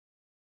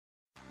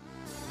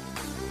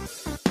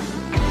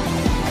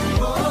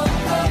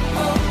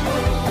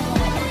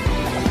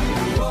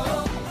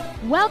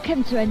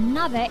Welcome to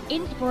another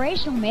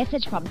inspirational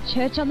message from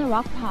Church on the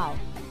Rock Pile.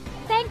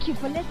 Thank you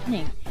for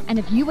listening. And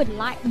if you would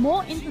like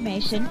more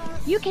information,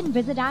 you can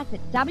visit us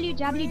at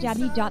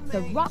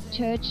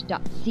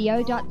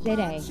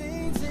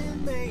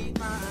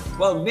www.therockchurch.co.za.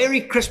 Well,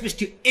 Merry Christmas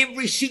to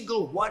every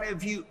single one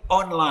of you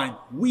online.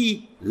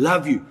 We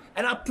love you.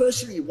 And I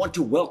personally want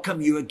to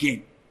welcome you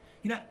again.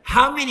 You know,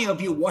 how many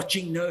of you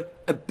watching know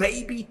a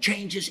baby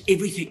changes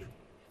everything?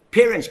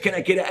 Parents, can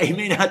I get an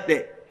amen out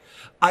there?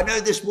 I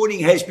know this morning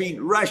has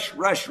been rush.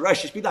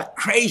 It's been like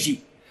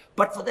crazy.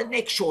 But for the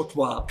next short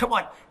while, come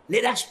on,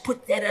 let us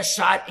put that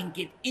aside and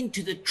get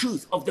into the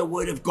truth of the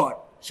Word of God.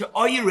 So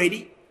are you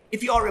ready?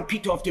 If you are,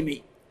 repeat after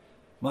me.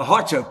 My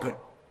heart's open.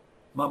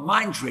 My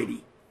mind's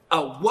ready. I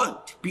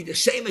won't be the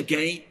same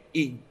again.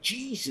 In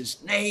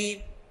Jesus'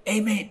 name,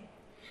 amen.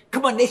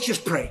 Come on, let's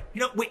just pray. You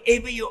know,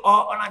 wherever you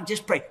are online,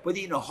 just pray. Whether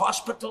you're in a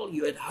hospital,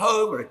 you're at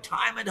home, or a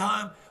time at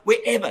home,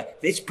 wherever,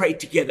 let's pray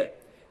together.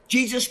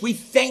 Jesus, we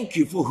thank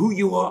you for who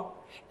you are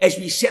as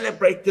we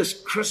celebrate this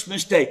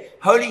Christmas day.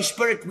 Holy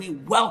Spirit, we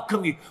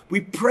welcome you.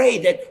 We pray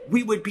that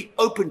we would be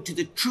open to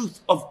the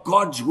truth of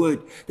God's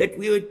word, that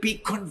we would be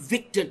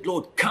convicted,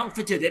 Lord,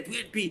 comforted, that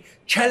we would be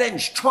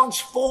challenged,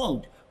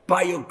 transformed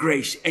by your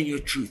grace and your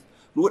truth.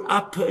 Lord, I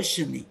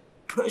personally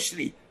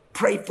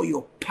pray for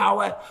your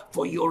power,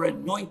 for your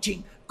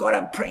anointing. God,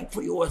 I'm praying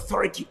for your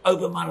authority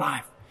over my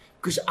life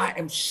because I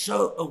am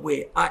so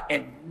aware I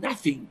am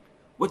nothing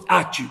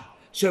without you.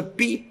 So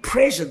be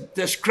present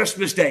this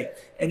Christmas day.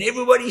 And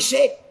everybody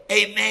said,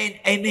 amen,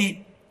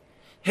 amen.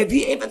 Have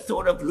you ever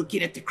thought of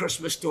looking at the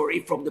Christmas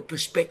story from the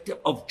perspective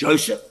of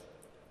Joseph?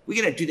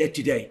 We're going to do that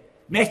today.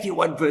 Matthew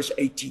 1 verse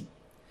 18.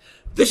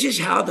 This is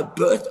how the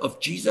birth of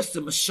Jesus the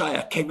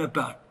Messiah came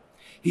about.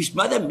 His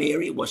mother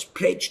Mary was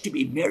pledged to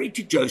be married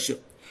to Joseph.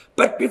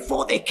 But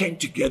before they came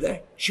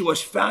together, she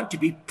was found to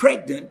be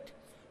pregnant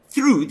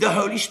through the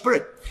Holy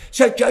Spirit.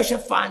 So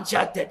Joseph finds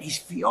out that his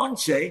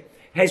fiancée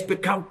has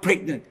become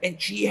pregnant, and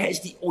she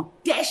has the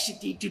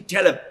audacity to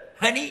tell him,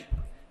 honey,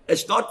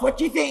 it's not what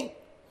you think.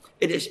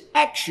 It is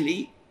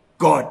actually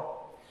God.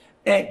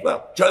 And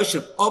well,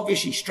 Joseph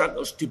obviously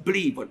struggles to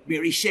believe what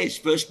Mary says,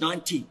 verse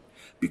 19,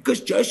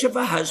 because Joseph,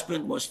 her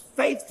husband, was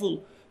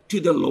faithful to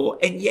the law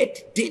and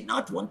yet did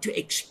not want to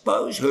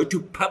expose her to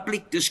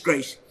public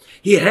disgrace.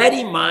 He had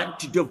in mind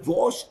to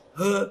divorce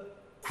her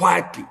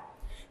quietly.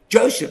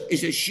 Joseph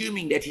is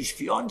assuming that his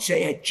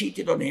fiancée had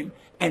cheated on him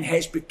and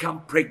has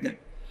become pregnant.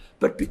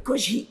 But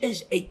because he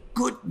is a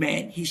good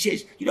man, he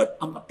says, you know,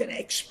 I'm not going to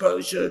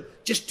expose her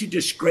just to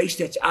disgrace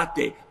that's out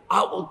there.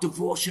 I will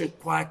divorce her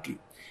quietly.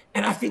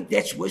 And I think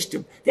that's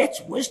wisdom.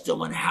 That's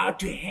wisdom on how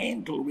to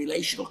handle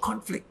relational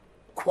conflict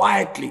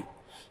quietly,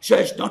 so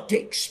as not to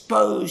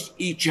expose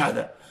each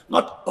other,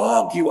 not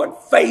argue on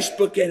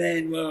Facebook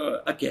and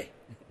okay.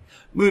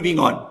 Moving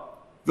on.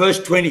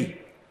 Verse 20.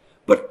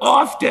 But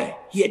after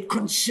he had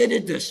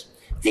considered this,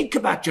 think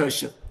about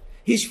Joseph.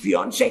 His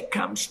fiancée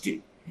comes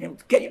to him.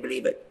 Can you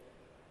believe it?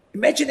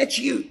 Imagine it's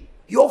you.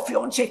 Your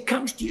fiancé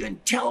comes to you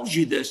and tells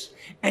you this,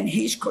 and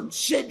he's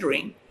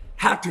considering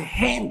how to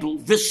handle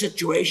this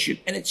situation.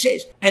 And it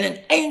says, and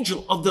an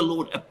angel of the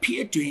Lord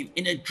appeared to him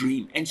in a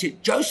dream and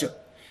said, Joseph,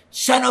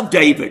 son of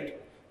David,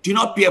 do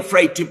not be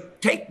afraid to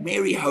take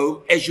Mary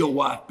home as your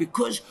wife,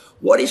 because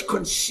what is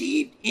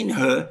conceived in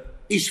her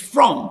is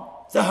from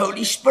the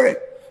Holy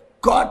Spirit.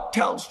 God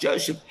tells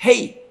Joseph,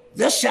 hey,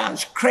 this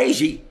sounds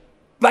crazy,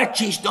 but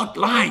she's not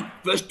lying.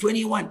 Verse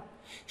 21.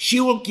 She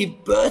will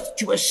give birth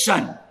to a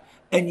son,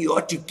 and you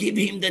are to give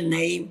him the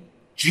name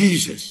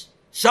Jesus.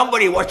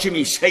 Somebody watching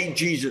me say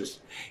Jesus.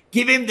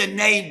 Give him the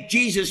name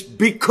Jesus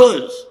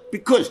because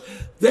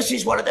this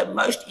is one of the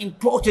most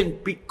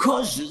important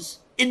becauses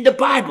in the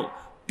Bible.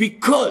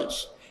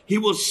 Because he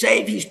will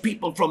save his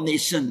people from their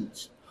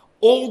sins.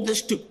 All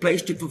this took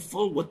place to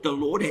fulfill what the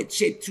Lord had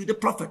said through the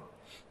prophet.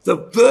 The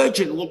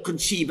virgin will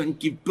conceive and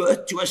give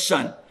birth to a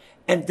son,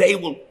 and they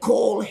will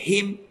call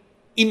him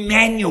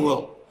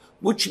Emmanuel,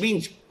 which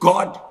means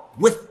God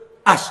with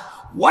us.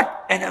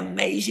 What an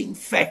amazing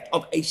fact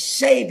of a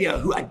Savior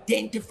who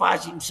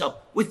identifies himself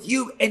with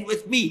you and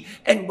with me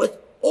and with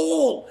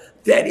all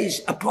that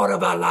is a part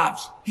of our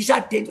lives. He's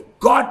identified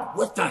God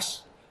with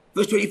us.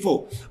 Verse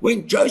 24,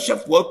 when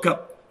Joseph woke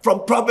up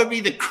from probably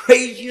the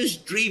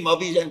craziest dream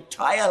of his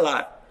entire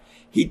life,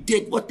 he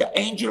did what the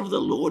angel of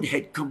the Lord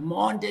had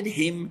commanded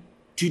him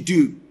to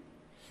do.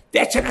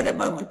 That's another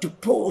moment to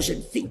pause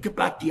and think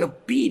about the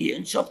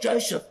obedience of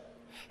Joseph.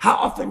 How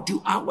often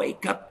do I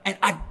wake up and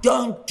I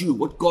don't do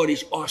what God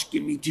is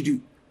asking me to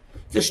do?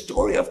 The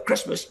story of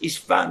Christmas is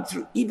found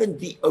through even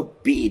the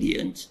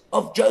obedience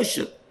of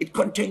Joseph. It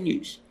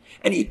continues.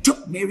 And he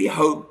took Mary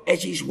home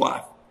as his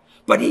wife,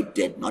 but he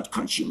did not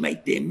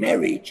consummate their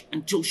marriage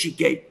until she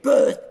gave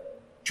birth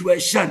to a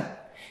son.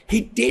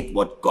 He did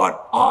what God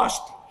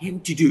asked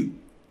him to do.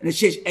 And it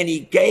says, and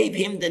he gave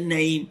him the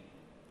name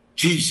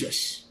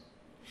Jesus.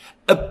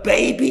 A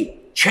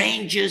baby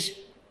changes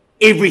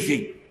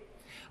everything.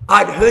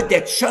 I'd heard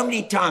that so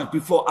many times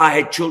before I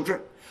had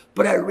children,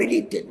 but I really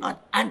did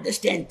not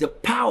understand the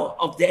power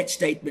of that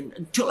statement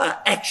until I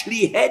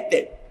actually had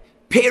them.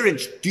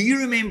 Parents, do you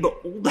remember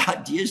all the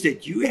ideas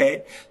that you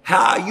had,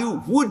 how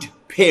you would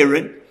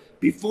parent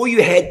before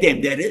you had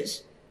them, that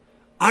is?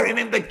 I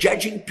remember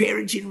judging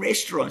parents in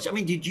restaurants. I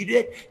mean, did you do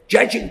that?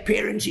 Judging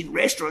parents in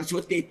restaurants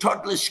with their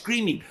toddlers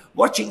screaming,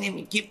 watching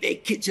them give their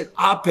kids an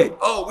iPad.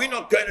 Oh, we're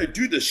not going to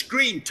do the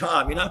screen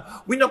time,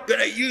 We're not going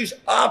to use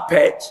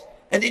iPads.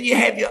 And then you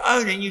have your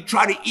own and you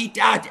try to eat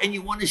out and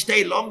you want to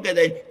stay longer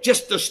than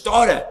just the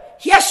starter.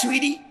 Here,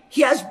 sweetie,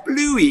 here's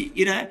Bluey,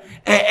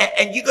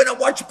 and you're going to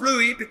watch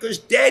Bluey because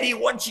Daddy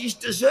wants his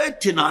dessert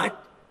tonight.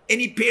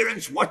 Any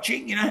parents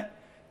watching,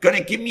 going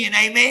to give me an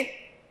amen?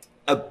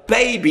 A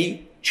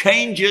baby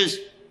changes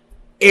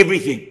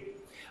everything.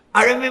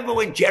 I remember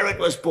when Jared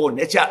was born,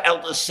 that's our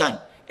eldest son.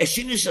 As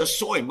soon as I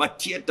saw him, my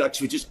tear ducts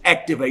were just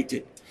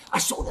activated. I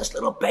saw this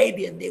little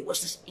baby and there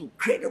was this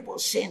incredible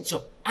sense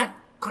of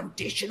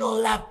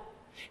unconditional love.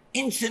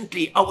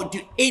 Instantly, I would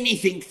do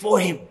anything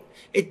for him.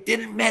 It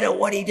didn't matter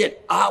what he did.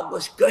 I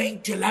was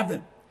going to love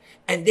him.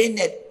 And then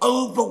that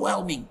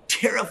overwhelming,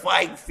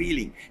 terrifying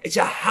feeling. It's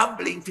a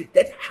humbling,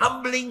 that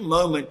humbling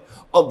moment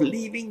of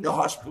leaving the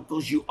hospital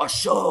because you are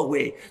so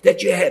aware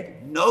that you have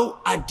no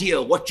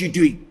idea what you're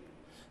doing.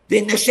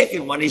 Then the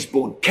second one is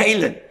born,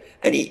 Kaylin.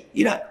 And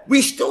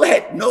we still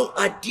had no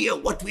idea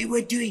what we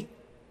were doing.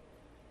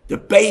 The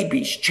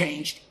babies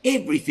changed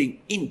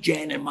everything in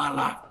Jan and my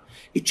life.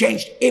 It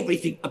changed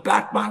everything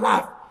about my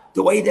life.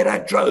 The way that I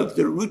drove,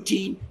 the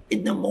routine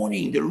in the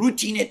morning, the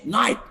routine at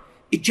night.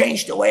 It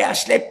changed the way I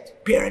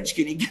slept. Parents,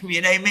 can you give me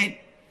an amen?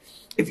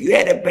 If you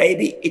had a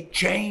baby, it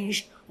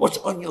changed what's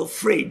on your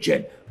fridge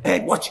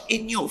and what's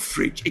in your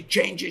fridge. It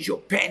changes your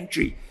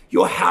pantry,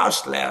 your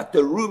house layout,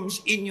 the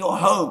rooms in your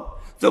home,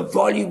 the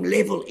volume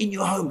level in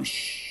your home.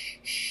 Shh,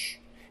 shh.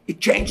 It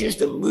changes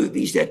the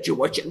movies that you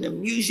watch and the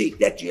music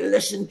that you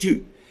listen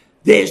to.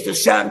 There's the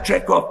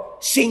soundtrack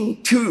of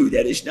Sing 2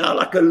 that is now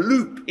like a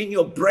loop in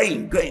your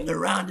brain going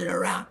around and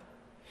around.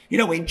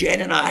 When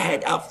Jan and I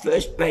had our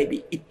first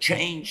baby, it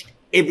changed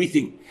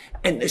everything.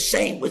 And the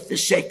same with the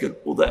second,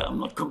 although I'm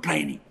not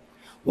complaining.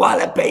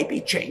 While a baby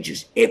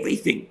changes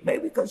everything, may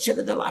we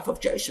consider the life of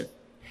Joseph.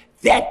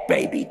 That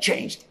baby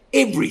changed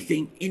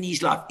everything in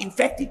his life. In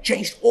fact, it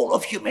changed all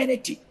of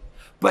humanity.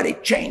 But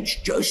it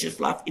changed Joseph's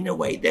life in a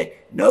way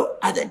that no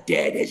other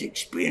dad has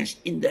experienced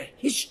in the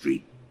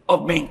history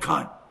of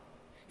mankind.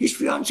 His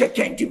fiancée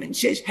came to him and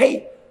says,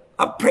 hey,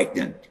 I'm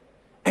pregnant.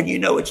 And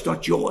it's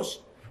not yours.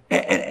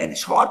 And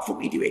it's hard for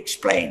me to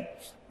explain.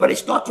 But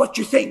it's not what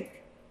you think.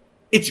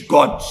 It's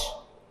God's.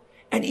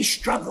 And he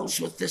struggles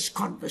with this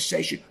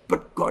conversation.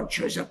 But God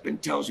shows up and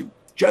tells him,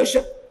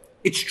 Joseph,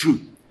 it's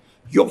true.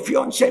 Your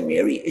fiancée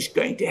Mary is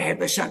going to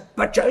have a son.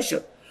 But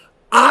Joseph,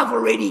 I've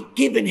already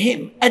given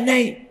him a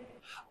name.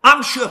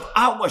 I'm sure if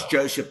I was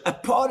Joseph, a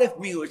part of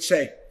me would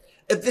say,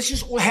 if this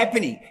is all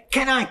happening,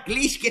 can I at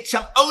least get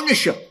some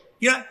ownership?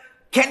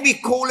 Can we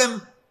call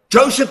him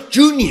Joseph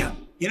Jr.?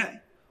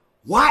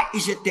 Why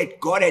is it that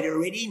God had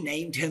already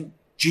named him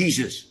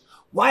Jesus?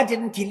 Why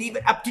didn't he leave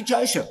it up to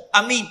Joseph?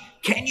 I mean,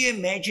 can you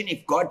imagine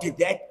if God did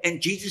that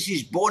and Jesus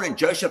is born and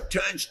Joseph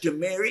turns to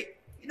Mary?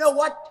 You know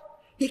what?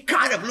 He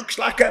kind of looks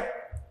like a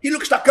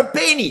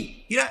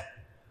Benny,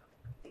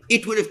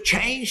 It would have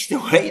changed the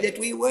way that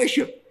we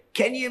worship.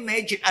 Can you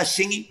imagine us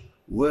singing,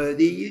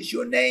 worthy is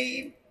your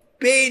name,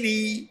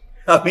 Benny?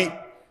 I mean,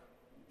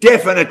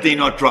 definitely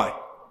not right.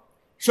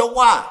 So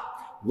why?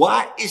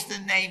 Why is the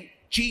name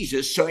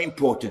Jesus so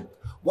important?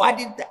 Why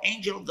did the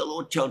angel of the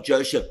Lord tell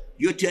Joseph,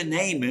 you're to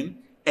name him,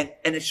 and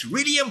it's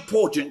really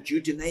important you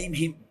to name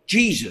him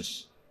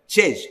Jesus? It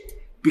says,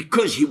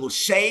 because he will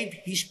save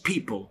his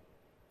people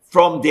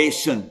from their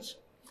sins.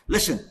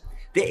 Listen,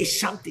 there is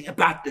something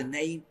about the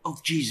name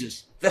of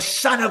Jesus, the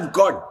Son of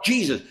God,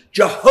 Jesus,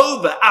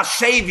 Jehovah, our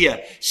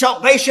Savior.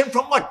 Salvation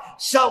from what?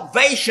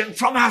 Salvation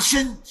from our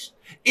sins.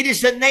 It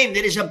is the name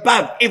that is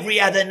above every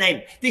other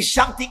name. There's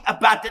something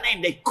about the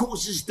name that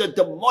causes the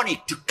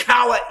demonic to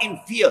cower in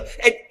fear.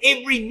 And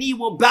every knee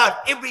will bow,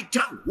 every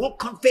tongue will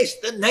confess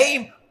the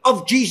name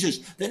of Jesus,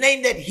 the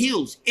name that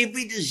heals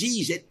every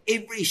disease and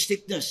every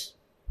sickness.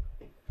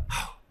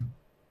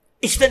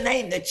 It's the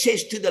name that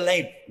says to the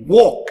lame,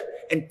 walk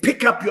and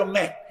pick up your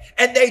mat.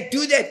 And they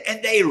do that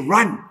and they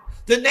run.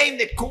 The name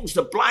that calls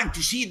the blind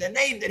to see, the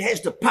name that has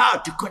the power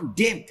to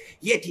condemn,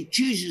 yet he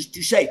chooses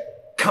to say,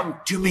 come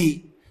to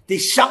me.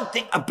 There's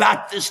something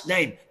about this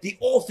name, the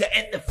author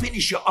and the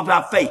finisher of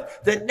our faith,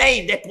 the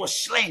name that was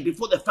slain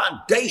before the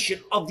foundation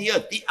of the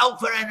earth, the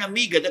Alpha and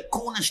Omega, the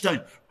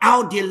cornerstone,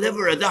 our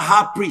deliverer, the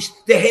high priest,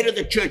 the head of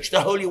the church,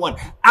 the Holy One,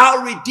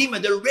 our Redeemer,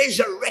 the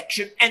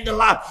resurrection and the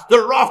life, the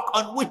rock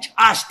on which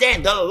I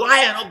stand, the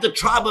Lion of the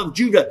tribe of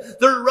Judah,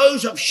 the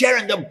Rose of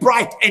Sharon, the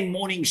bright and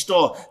morning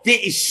star. There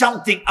is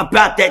something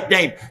about that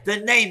name, the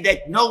name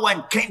that no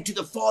one came to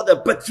the Father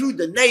but through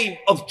the name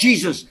of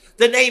Jesus,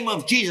 the name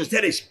of Jesus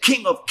that is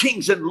King of of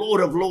Kings and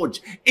Lord of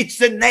Lords. It's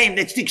the name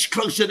that sticks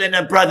closer than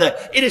a brother.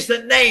 It is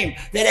the name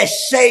that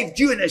has saved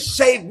you and has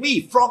saved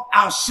me from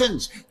our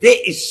sins. There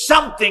is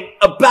something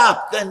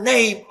about the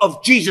name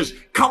of Jesus.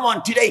 Come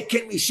on, today,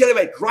 can we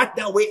celebrate right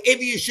now,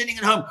 wherever you're sitting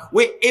at home,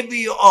 wherever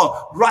you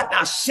are, right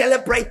now,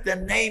 celebrate the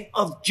name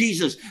of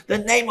Jesus, the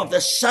name of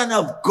the Son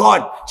of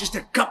God. Just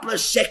a couple of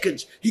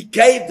seconds, he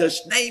gave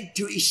this name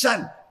to his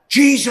Son,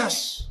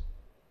 Jesus.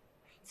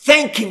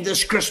 Thank him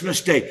this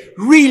Christmas day.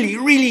 Really,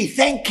 really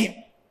thank him.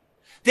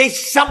 There's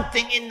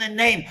something in the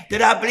name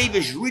that I believe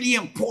is really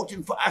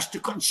important for us to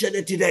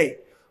consider today.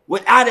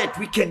 Without it,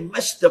 we can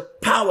miss the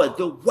power,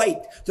 the weight,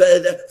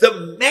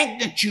 the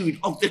magnitude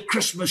of the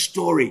Christmas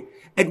story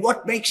and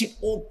what makes it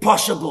all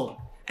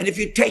possible. And if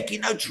you're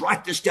taking notes,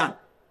 write this down.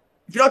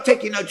 If you're not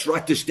taking notes,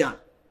 write this down.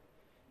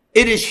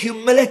 It is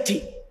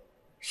humility.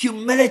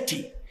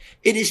 Humility.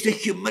 It is the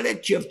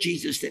humility of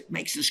Jesus that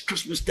makes this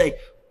Christmas day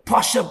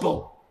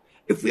possible.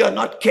 If we are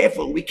not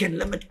careful, we can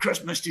limit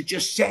Christmas to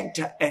just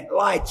Santa and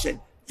lights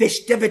and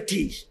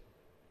festivities.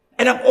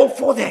 And I'm all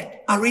for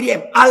that. I really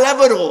am. I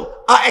love it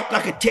all. I act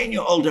like a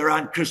 10-year-old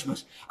around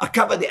Christmas. I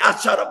cover the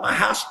outside of my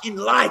house in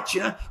lights,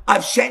 I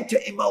have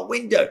Santa in my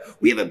window.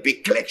 We have a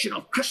big collection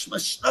of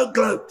Christmas snow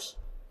globes.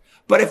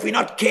 But if we're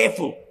not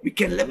careful, we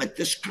can limit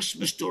this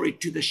Christmas story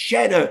to the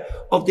shadow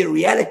of the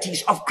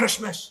realities of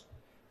Christmas.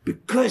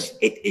 Because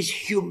it is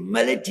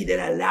humility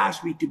that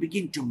allows me to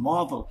begin to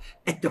marvel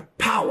at the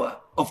power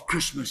of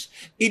Christmas.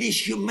 It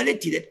is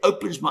humility that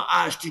opens my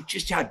eyes to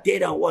just how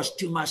dead I was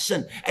to my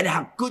sin and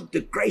how good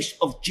the grace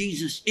of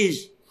Jesus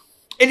is.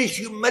 It is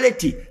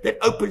humility that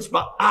opens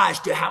my eyes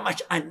to how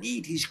much I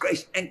need his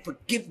grace and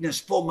forgiveness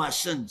for my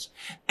sins.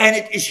 And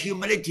it is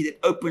humility that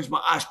opens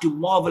my eyes to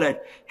marvel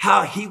at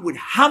how he would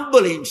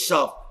humble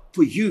himself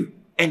for you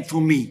and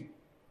for me.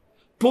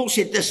 Paul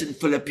said this in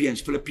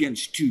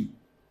Philippians 2.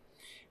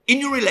 In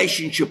your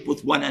relationship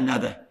with one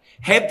another,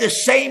 have the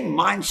same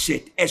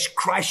mindset as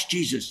Christ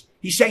Jesus.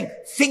 He's saying,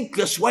 think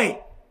this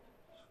way.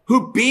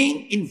 Who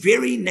being in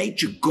very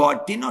nature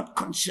God, did not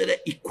consider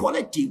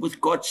equality with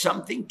God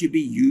something to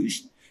be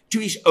used to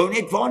his own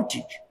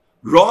advantage.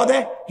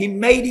 Rather, he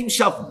made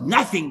himself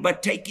nothing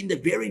but taking the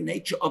very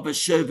nature of a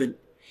servant,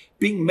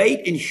 being made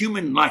in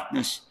human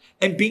likeness,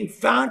 and being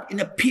found in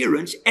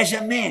appearance as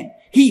a man.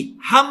 He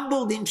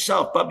humbled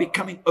himself by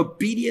becoming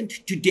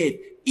obedient to death,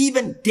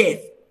 even death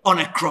on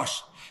a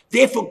cross.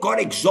 Therefore, God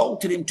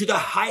exalted him to the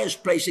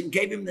highest place and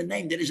gave him the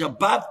name that is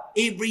above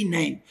every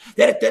name,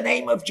 that at the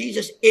name of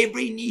Jesus,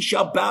 every knee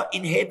shall bow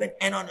in heaven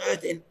and on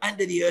earth and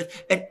under the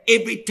earth, and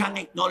every tongue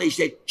acknowledge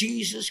that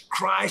Jesus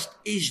Christ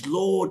is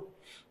Lord.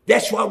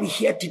 That's why we're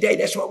here today.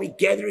 That's why we're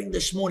gathering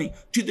this morning,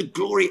 to the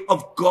glory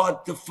of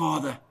God the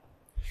Father.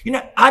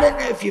 I don't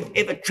know if you've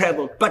ever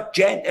traveled, but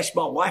Jan, that's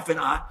my wife, and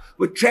I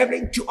were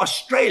traveling to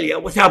Australia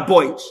with our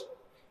boys.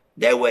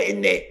 They were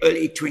in their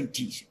early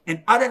 20s.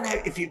 And I don't know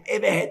if you've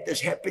ever had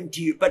this happen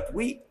to you, but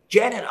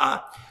Jan and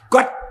I,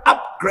 got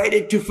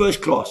upgraded to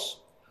first class,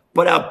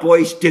 but our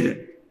boys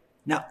didn't.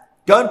 Now,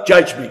 don't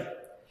judge me.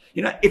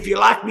 If you're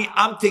like me,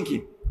 I'm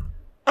thinking,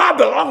 I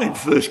belong in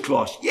first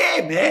class.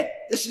 Yeah, man,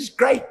 this is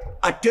great.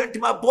 I turned to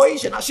my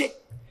boys and I said,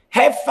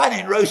 have fun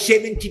in row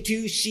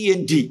 72, C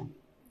and D.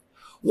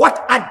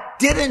 What I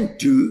didn't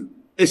do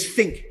is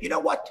think, you know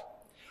what?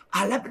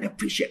 I love and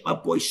appreciate my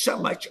boys so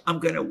much, I'm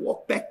going to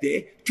walk back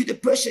there to the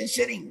person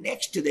sitting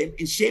next to them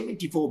in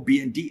 74 B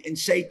and D and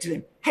say to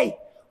them, hey,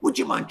 would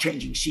you mind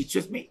changing seats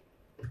with me?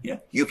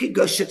 You can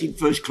go sit in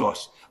first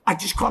class. I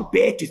just can't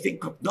bear to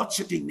think of not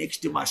sitting next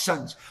to my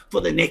sons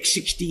for the next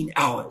 16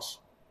 hours.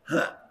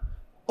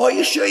 Are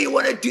you sure you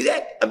want to do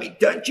that? I mean,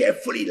 don't you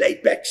have fully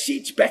laid back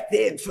seats back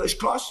there in first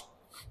class?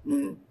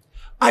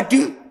 I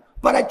do.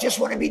 But I just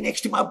want to be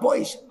next to my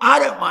boys. I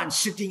don't mind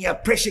sitting here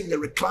pressing the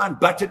recline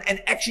button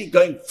and actually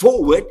going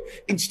forward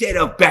instead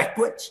of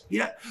backwards.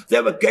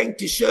 They were going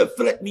to serve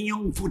filet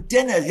mignon for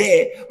dinner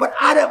there, but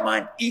I don't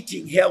mind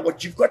eating here.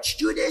 What you've got,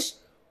 stewardess?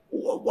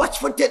 What's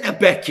for dinner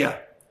back here?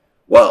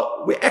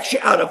 Well, we're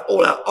actually out of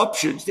all our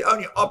options. The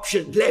only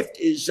option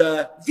left is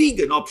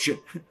vegan option.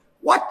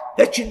 What?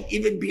 That shouldn't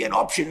even be an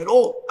option at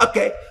all.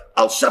 Okay,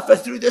 I'll suffer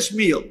through this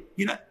meal.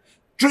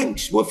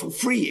 Drinks were for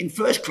free in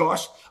first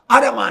class. I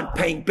don't mind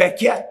paying back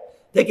here.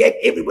 They gave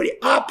everybody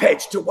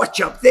iPads to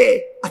watch up there.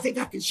 I think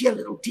I can see a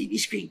little TV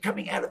screen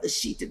coming out of the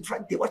seat in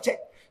front there. What's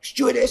that?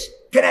 Stewardess,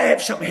 can I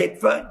have some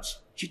headphones?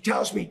 She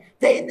tells me,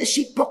 they're in the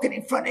seat pocket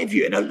in front of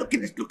you. And I look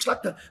and it looks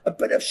like a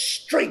bit of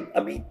string.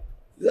 I mean,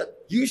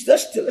 use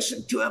this to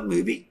listen to a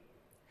movie.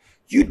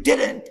 You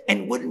didn't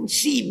and wouldn't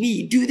see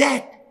me do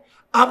that.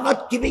 I'm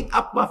not giving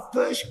up my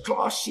first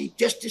class seat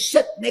just to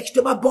sit next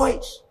to my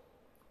boys.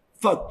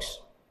 Folks,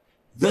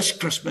 this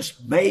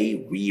Christmas, may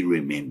we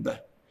remember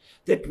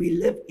that we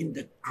live in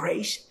the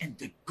grace and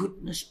the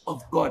goodness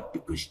of God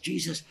because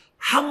Jesus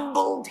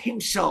humbled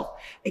himself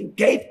and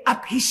gave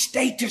up his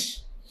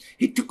status.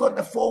 He took on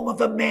the form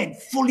of a man,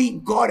 fully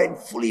God and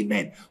fully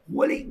man,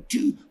 willing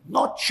to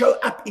not show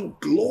up in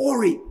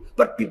glory,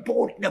 but be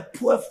born in a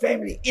poor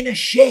family, in a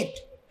shed,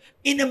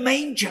 in a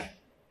manger.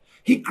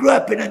 He grew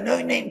up in a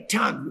no-name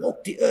town,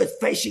 walked the earth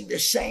facing the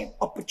same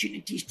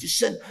opportunities to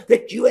sin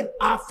that you and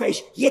I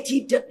face, yet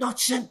he did not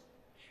sin.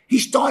 He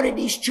started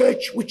his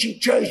church, which he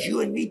chose you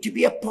and me to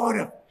be a part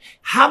of,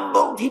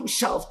 humbled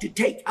himself to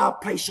take our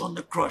place on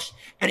the cross.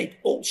 And it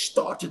all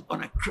started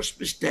on a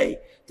Christmas day,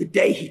 the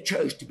day he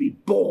chose to be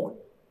born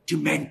to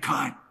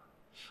mankind.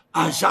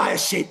 Isaiah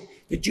said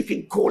that you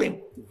can call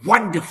him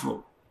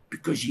wonderful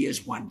because he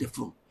is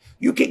wonderful.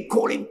 You can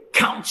call him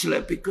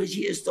counselor because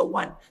he is the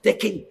one that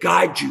can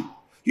guide you.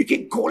 You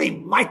can call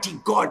him mighty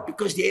God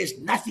because there is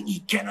nothing he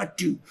cannot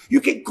do.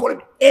 You can call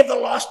him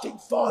everlasting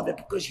Father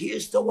because he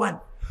is the one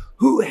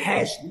who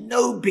has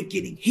no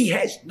beginning. He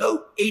has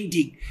no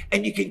ending.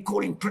 And you can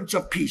call him Prince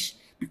of Peace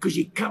because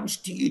he comes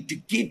to you to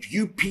give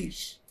you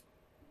peace.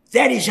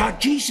 That is our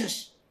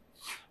Jesus.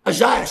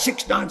 Isaiah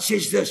 6:9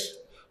 says this,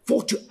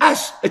 for to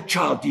us a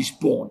child is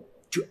born,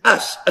 to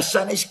us a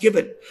son is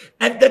given,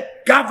 and the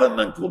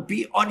government will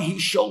be on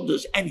his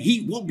shoulders, and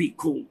he will be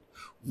called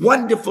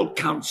Wonderful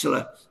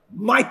Counselor,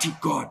 Mighty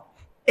God,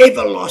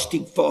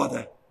 Everlasting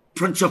Father,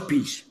 Prince of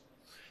Peace.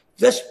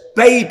 This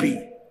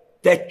baby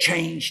that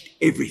changed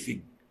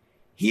everything.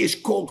 He is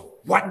called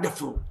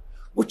Wonderful,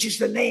 which is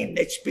the name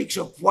that speaks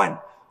of one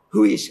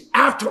who is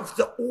out of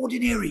the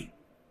ordinary,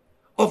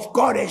 of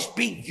God as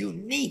being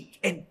unique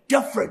and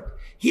different.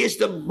 He is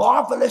the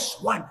marvelous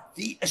one,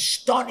 the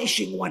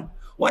astonishing one.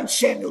 1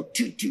 Samuel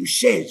 2:2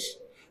 says,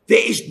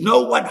 there is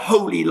no one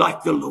holy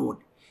like the Lord.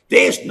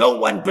 There is no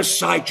one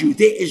beside you.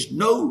 There is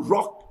no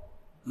rock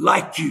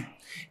like you.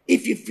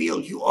 If you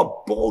feel you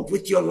are bored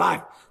with your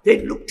life,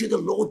 then look to the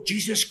Lord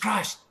Jesus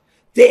Christ.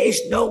 There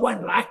is no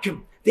one like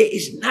him. There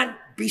is none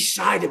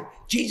beside him.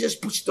 Jesus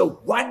puts the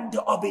wonder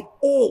of it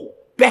all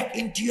back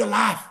into your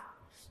life.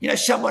 You know,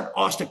 someone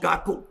asked a guy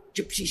called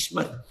Gypsy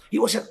Smith. He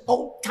was an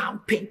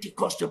old-time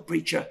Pentecostal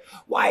preacher.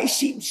 Why he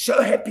seemed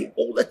so happy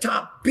all the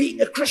time being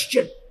a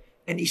Christian.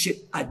 And he said,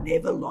 I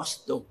never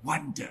lost the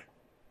wonder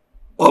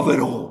of it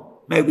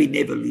all. May we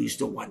never lose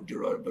the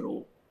wonder of it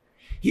all.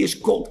 He is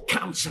called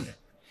Counselor.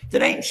 The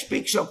name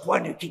speaks of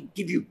one who can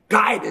give you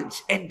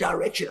guidance and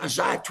direction.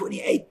 Isaiah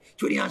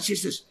 28:29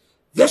 says this,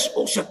 this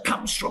also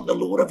comes from the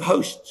Lord of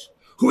hosts,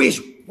 who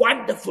is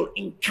wonderful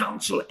in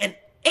counsel and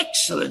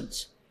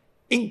excellent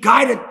in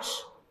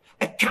guidance.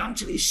 A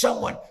counselor is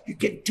someone you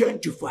can turn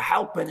to for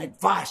help and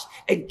advice.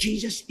 And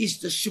Jesus is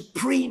the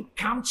supreme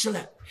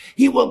counselor.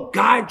 He will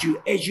guide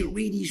you as you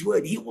read his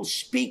word. He will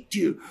speak to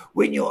you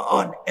when you're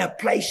on a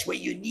place where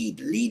you need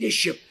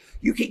leadership.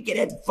 You can get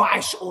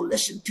advice or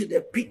listen to the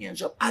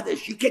opinions of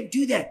others. You can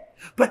do that.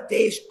 But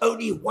there's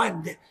only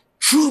one, the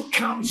true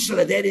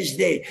counselor that is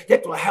there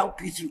that will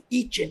help you through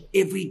each and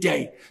every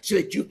day so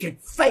that you can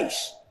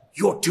face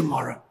your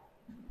tomorrow.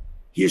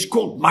 He is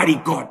called Mighty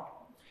God.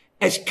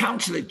 As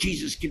counselor,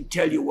 Jesus can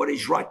tell you what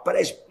is right, but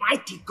as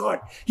mighty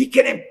God, he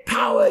can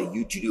empower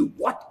you to do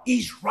what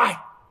is right.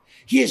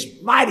 He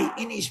is mighty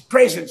in his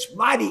presence,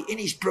 mighty in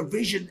his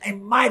provision,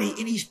 and mighty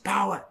in his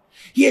power.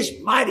 He is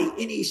mighty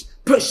in his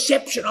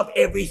perception of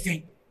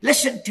everything.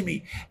 Listen to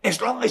me.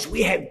 As long as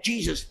we have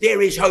Jesus,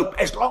 there is hope.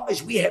 As long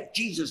as we have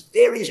Jesus,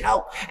 there is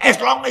help. As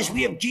long as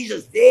we have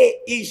Jesus, there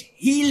is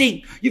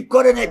healing. You've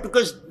got to know,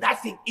 because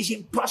nothing is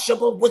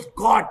impossible with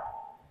God.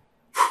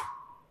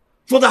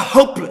 For the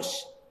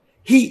hopeless,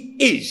 he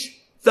is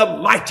the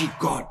mighty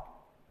God.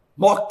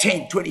 Mark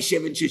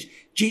 10:27 says,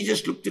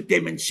 Jesus looked at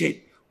them and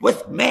said,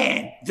 with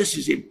man, this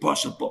is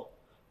impossible,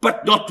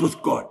 but not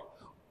with God.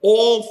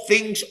 All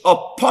things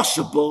are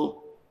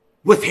possible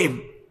with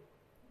him.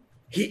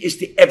 He is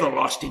the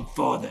everlasting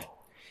Father.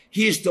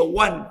 He is the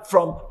one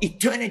from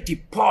eternity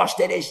past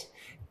that has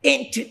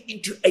entered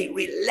into a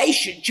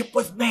relationship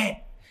with man.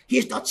 He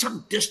is not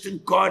some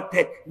distant God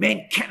that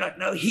man cannot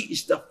know. He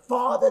is the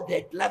Father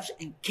that loves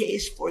and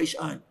cares for his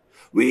own.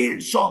 We read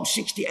in Psalm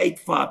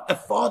 68:5, a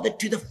father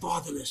to the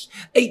fatherless,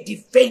 a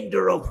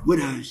defender of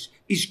widows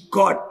is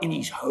God in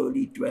his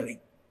holy dwelling.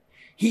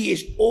 He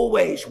is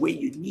always where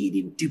you need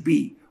him to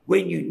be,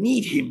 when you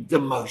need him the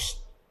most.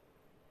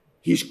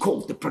 He is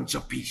called the Prince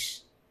of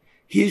Peace.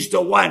 He is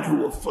the one who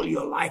will fill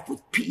your life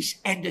with peace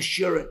and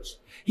assurance.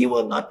 He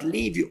will not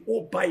leave you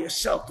all by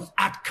yourself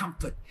without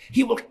comfort.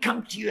 He will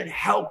come to you and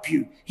help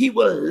you. He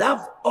will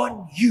love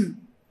on you.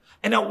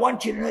 And I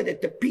want you to know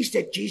that the peace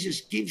that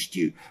Jesus gives to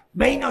you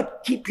may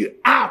not keep you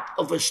out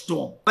of a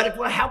storm, but it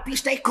will help you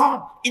stay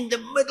calm in the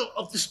middle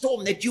of the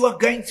storm that you are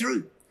going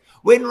through.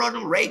 When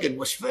Ronald Reagan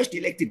was first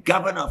elected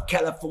governor of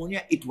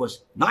California, it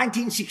was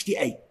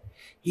 1968.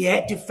 He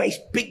had to face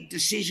big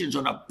decisions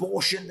on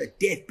abortion, the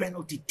death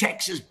penalty,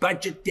 taxes,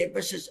 budget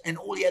deficits, and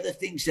all the other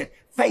things that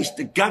faced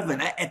the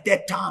governor at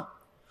that time.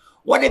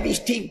 One of his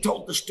team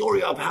told the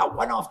story of how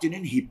one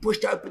afternoon he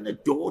pushed open the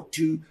door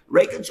to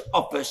Reagan's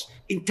office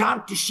in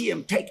time to see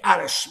him take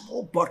out a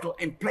small bottle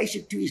and place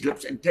it to his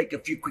lips and take a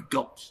few quick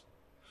gulps.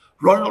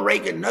 Ronald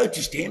Reagan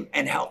noticed him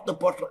and held the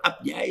bottle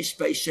up near his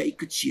face so he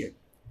could see it.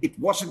 It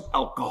wasn't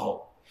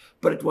alcohol,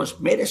 but it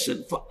was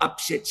medicine for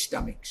upset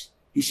stomachs.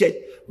 He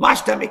said, my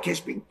stomach has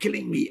been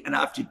killing me and I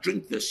have to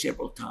drink this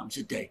several times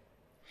a day.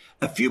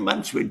 A few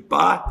months went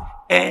by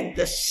And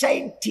the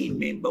same team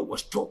member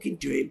was talking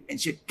to him and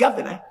said,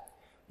 Governor,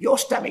 your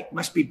stomach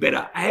must be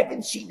better. I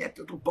haven't seen that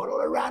little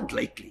bottle around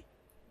lately.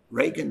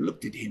 Reagan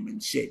looked at him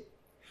and said,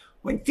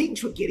 when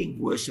things were getting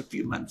worse a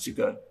few months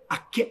ago, I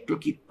kept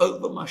looking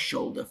over my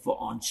shoulder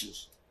for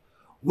answers.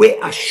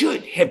 Where I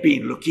should have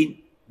been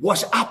looking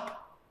was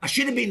up. I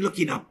should have been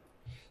looking up.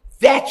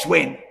 That's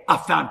when I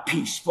found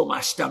peace for my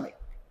stomach.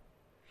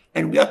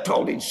 And we are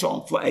told in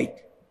Psalm 4:8,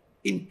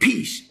 in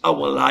peace I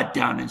will lie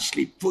down and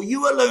sleep. For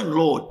you alone,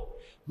 Lord,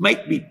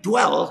 make me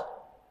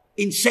dwell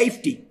in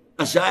safety.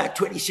 Isaiah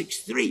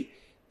 26:3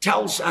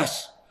 tells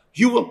us,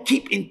 you will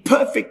keep in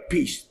perfect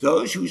peace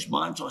those whose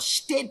minds are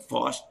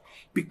steadfast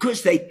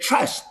because they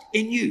trust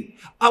in you.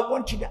 I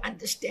want you to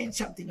understand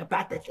something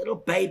about that little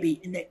baby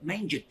in that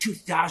manger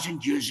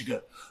 2,000 years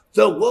ago.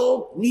 The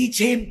world needs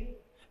him.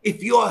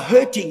 If you are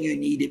hurting, you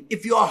need him.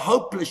 If you are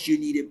hopeless, you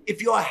need him.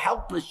 If you are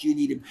helpless, you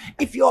need him.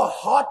 If you are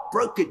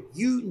heartbroken,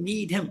 you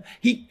need him.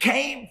 He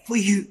came for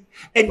you.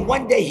 And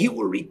one day he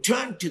will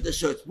return to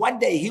this earth. One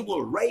day he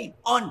will reign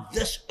on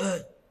this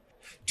earth.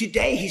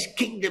 Today his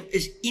kingdom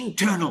is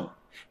internal.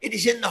 It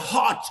is in the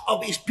hearts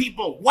of his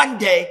people. One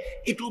day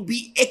it will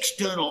be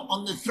external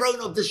on the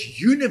throne of this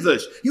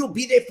universe. He'll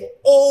be there for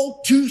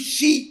all to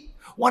see.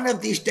 One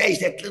of these days,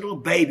 that little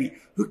baby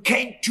who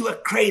came to a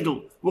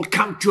cradle will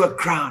come to a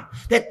crown.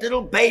 That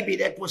little baby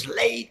that was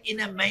laid in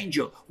a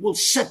manger will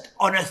sit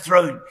on a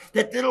throne.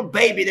 That little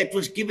baby that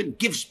was given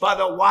gifts by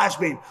the wise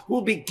men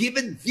will be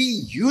given the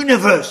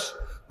universe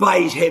by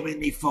his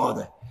heavenly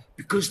Father.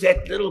 Because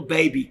that little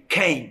baby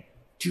came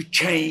to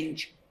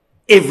change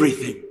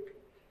everything.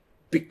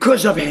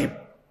 Because of him,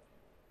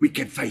 we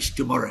can face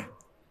tomorrow.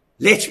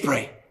 Let's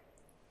pray.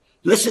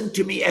 Listen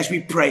to me as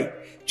we pray.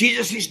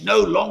 Jesus is no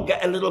longer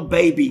a little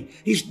baby.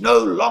 He's no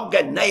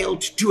longer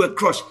nailed to a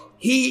cross.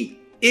 He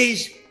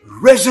is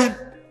risen.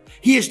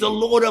 He is the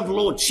Lord of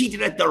Lords,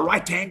 seated at the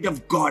right hand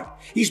of God.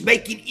 He's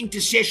making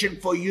intercession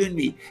for you and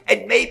me.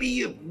 And maybe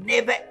you've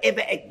never,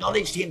 ever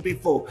acknowledged him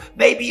before.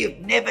 Maybe you've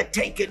never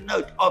taken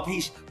note of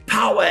his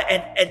power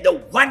and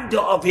the wonder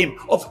of him,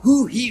 of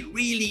who he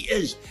really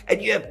is.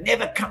 And you have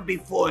never come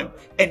before him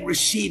and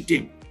received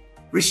him,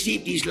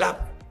 received his love,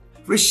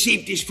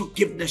 received his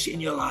forgiveness in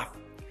your life.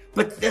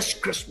 But this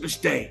Christmas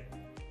day,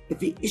 if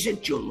he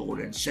isn't your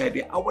Lord and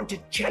Savior, I want to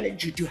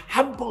challenge you to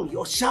humble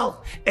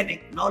yourself and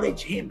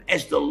acknowledge him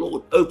as the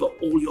Lord over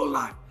all your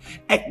life.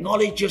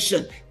 Acknowledge your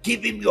sin,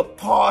 give him your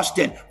past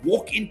and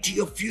walk into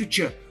your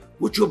future,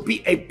 which will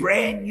be a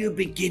brand new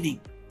beginning.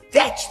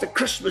 That's the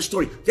Christmas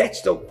story. That's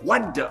the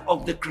wonder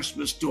of the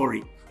Christmas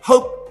story.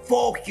 Hope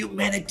for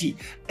humanity,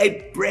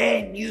 a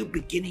brand new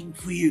beginning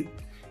for you.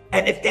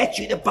 And if that's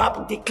you, the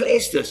Bible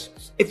declares this.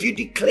 If you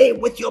declare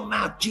with your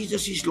mouth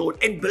Jesus is Lord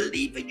and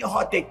believe in your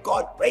heart that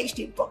God raised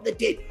him from the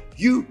dead,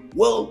 you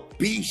will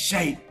be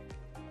saved.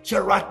 So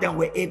right now,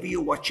 wherever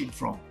you're watching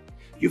from,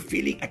 you're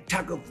feeling a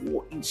tug of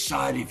war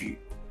inside of you.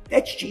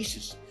 That's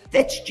Jesus.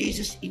 That's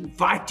Jesus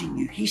inviting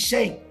you. He's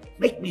saying,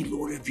 make me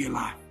Lord of your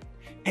life.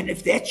 And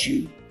if that's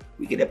you,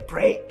 we're going to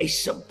pray a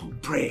simple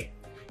prayer.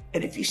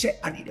 And if you say,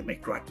 I need to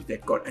make right with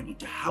that God, I need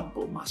to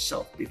humble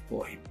myself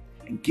before him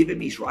and give him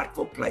his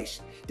rightful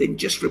place, then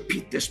just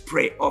repeat this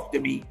prayer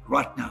after me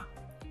right now.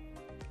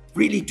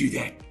 Really do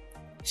that.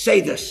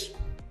 Say this.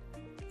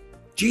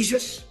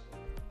 Jesus,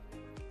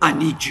 I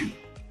need you.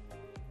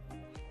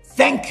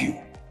 Thank you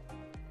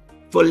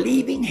for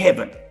leaving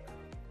heaven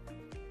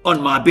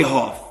on my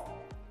behalf.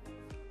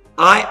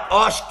 I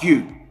ask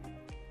you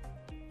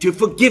to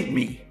forgive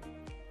me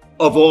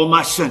of all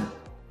my sin.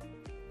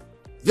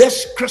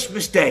 This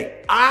Christmas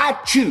day, I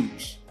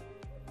choose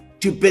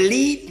to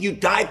believe you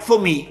died for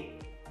me.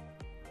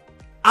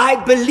 I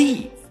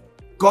believe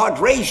God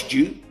raised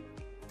you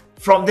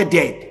from the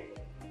dead.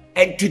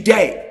 And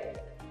today,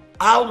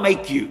 I'll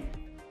make you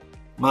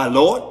my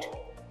Lord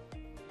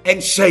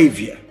and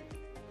Savior.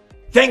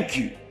 Thank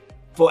you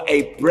for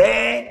a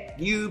brand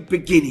new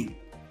beginning.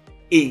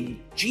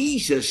 In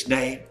Jesus'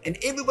 name. And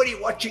everybody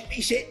watching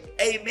me said,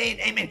 amen,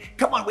 amen.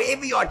 Come on,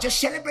 wherever you are, just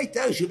celebrate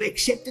those who've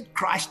accepted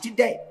Christ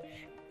today.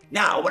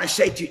 Now, I want to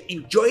say to you,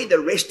 enjoy the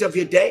rest of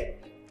your day.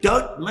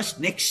 Don't miss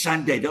next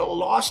Sunday, the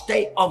last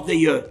day of the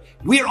year.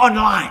 We're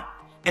online.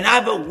 And I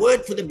have a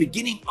word for the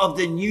beginning of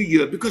the new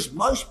year, because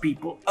most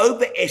people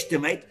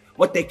overestimate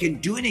what they can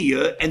do in a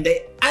year and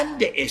they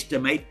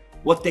underestimate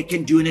what they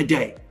can do in a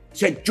day.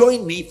 So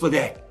join me for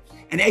that.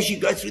 And as you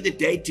go through the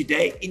day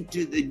today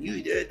into the new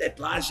year that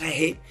lies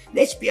ahead,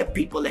 let's be a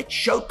people that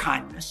show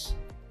kindness,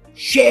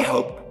 share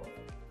hope,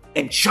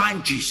 and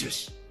shine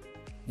Jesus.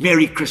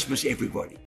 Merry Christmas, everybody.